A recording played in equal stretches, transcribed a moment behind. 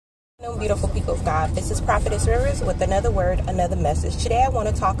Beautiful people of God, this is Prophetess Rivers with another word, another message. Today I want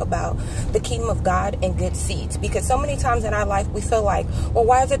to talk about the kingdom of God and good seeds, because so many times in our life we feel like, well,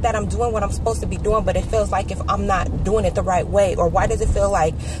 why is it that I'm doing what I'm supposed to be doing, but it feels like if I'm not doing it the right way? Or why does it feel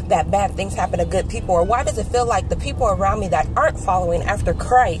like that bad things happen to good people? Or why does it feel like the people around me that aren't following after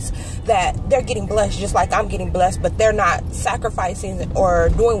Christ, that they're getting blessed just like I'm getting blessed, but they're not sacrificing or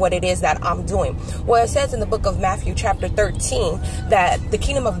doing what it is that I'm doing? Well, it says in the book of Matthew chapter 13 that the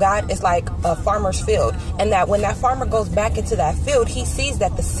kingdom of God is like a farmer's field, and that when that farmer goes back into that field, he sees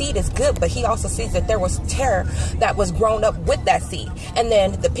that the seed is good, but he also sees that there was terror that was grown up with that seed. And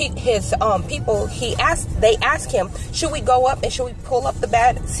then his people, they ask him, should we go up and should we pull up the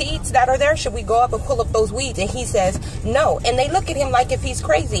bad seeds that are there? Should we go up and pull up those weeds? And he says no. And they look at him like if he's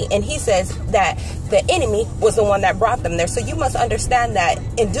crazy, and he says that the enemy was the one that brought them there. So you must understand that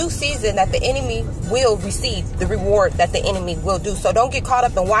in due season that the enemy will receive the reward that the enemy will do. So don't get caught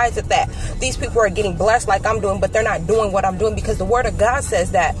up in why is it that these people are getting blessed like I'm doing, but they're not doing what I'm doing, because the word of God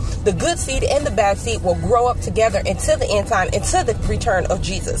says that the good seed and the bad seed will grow up together until the end time, until the return of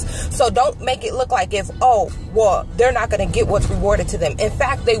Jesus. So don't make it look like if, oh, well, they're not going to get what's rewarded to them. In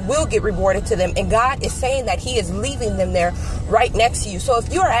fact, they will get rewarded to them. And God is saying that he is leaving them there right next to you. So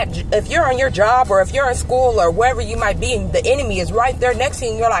if you're on your job, or if you're in school, or wherever you might be, and the enemy is right there next to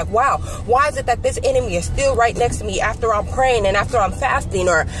you, and you're like, wow, why is it that this enemy is still right next to me after I'm praying and after I'm fasting,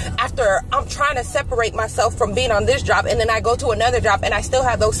 or after I'm trying to separate myself from being on this job, and then I go to another job and I still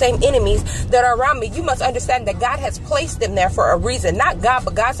have those same enemies that are around me? You must understand that God has placed them there for a reason. Not God,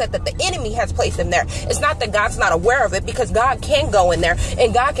 but God said that the enemy has placed them there. It's not that God's not aware of it, because God can go in there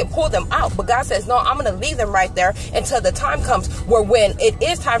and God can pull them out. But God says, no, I'm going to leave them right there until the time comes where when it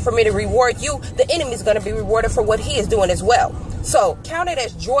is time for me to reward you, the enemy is going to be rewarded for what he is doing as well. So count it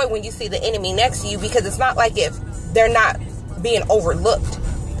as joy when you see the enemy next to you, because it's not like if they're not being overlooked.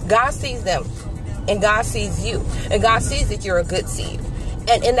 God sees them, and God sees you, and God sees that you're a good seed.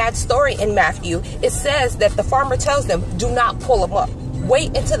 And in that story in Matthew, it says that the farmer tells them, do not pull them up.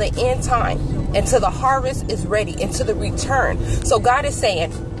 Wait until the end time, until the harvest is ready, until the return. So God is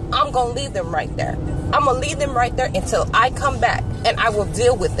saying, I'm going to leave them right there. I'm going to leave them right there until I come back, and I will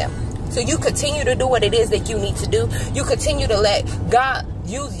deal with them. So you continue to do what it is that you need to do. You continue to let God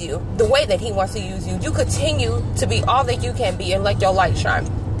use you the way that he wants to use you. You continue to be all that you can be and let your light shine.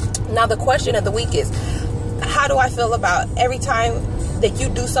 Now, the question of the week is, how do I feel about every time that you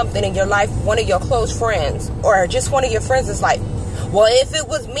do something in your life, one of your close friends or just one of your friends is like, well, if it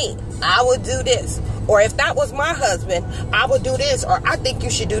was me, I would do this. Or if that was my husband, I would do this. Or I think you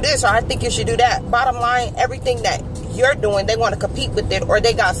should do this. Or I think you should do that. Bottom line, everything that you're doing, they want to compete with it, or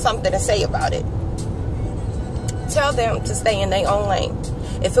they got something to say about it. Tell them to stay in their own lane.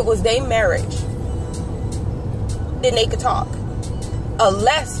 If it was their marriage, then they could talk.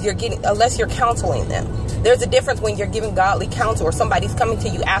 Unless you're counseling them. There's a difference when you're giving godly counsel, or somebody's coming to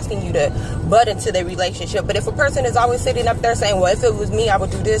you asking you to butt into their relationship. But if a person is always sitting up there saying, well, if it was me, I would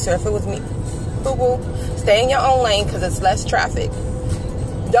do this, or if it was me, boo-boo, stay in your own lane, because it's less traffic.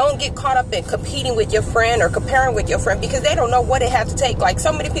 Don't get caught up in competing with your friend or comparing with your friend, because they don't know what it had to take. Like,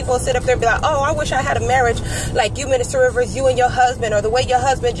 so many people sit up there and be like, oh, I wish I had a marriage like you, Minister Rivers, you and your husband, or the way your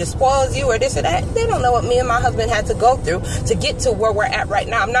husband just spoils you, or this or that. They don't know what me and my husband had to go through to get to where we're at right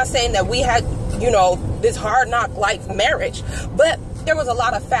now. I'm not saying that we had, this hard knock life marriage, but there was a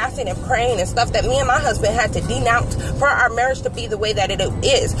lot of fasting and praying and stuff that me and my husband had to denounce for our marriage to be the way that it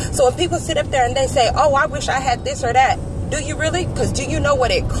is. So when people sit up there and they say, oh, I wish I had this or that, do you really? Because do you know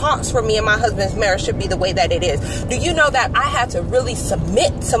what it costs for me and my husband's marriage to be the way that it is? Do you know that I had to really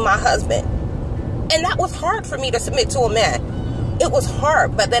submit to my husband? And that was hard for me to submit to a man. It was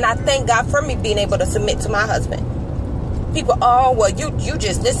hard, but then I thank God for me being able to submit to my husband. People, oh, well, you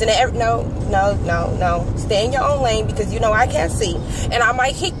just listen to every... No. Stay in your own lane, because I can't see. And I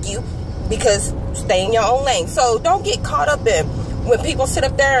might hit you, because stay in your own lane. So don't get caught up in when people sit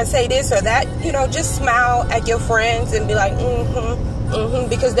up there and say this or that. Just smile at your friends and be like,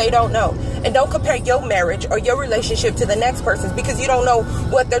 because they don't know. And don't compare your marriage or your relationship to the next person's, because you don't know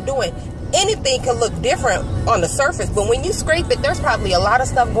what they're doing. Anything can look different on the surface, but when you scrape it, there's probably a lot of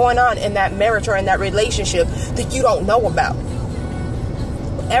stuff going on in that marriage or in that relationship that you don't know about.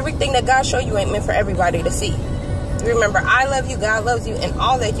 Everything that God showed you ain't meant for everybody to see. Remember, I love you, God loves you, and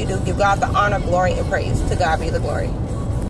all that you do, give God the honor, glory, and praise. To God be the glory.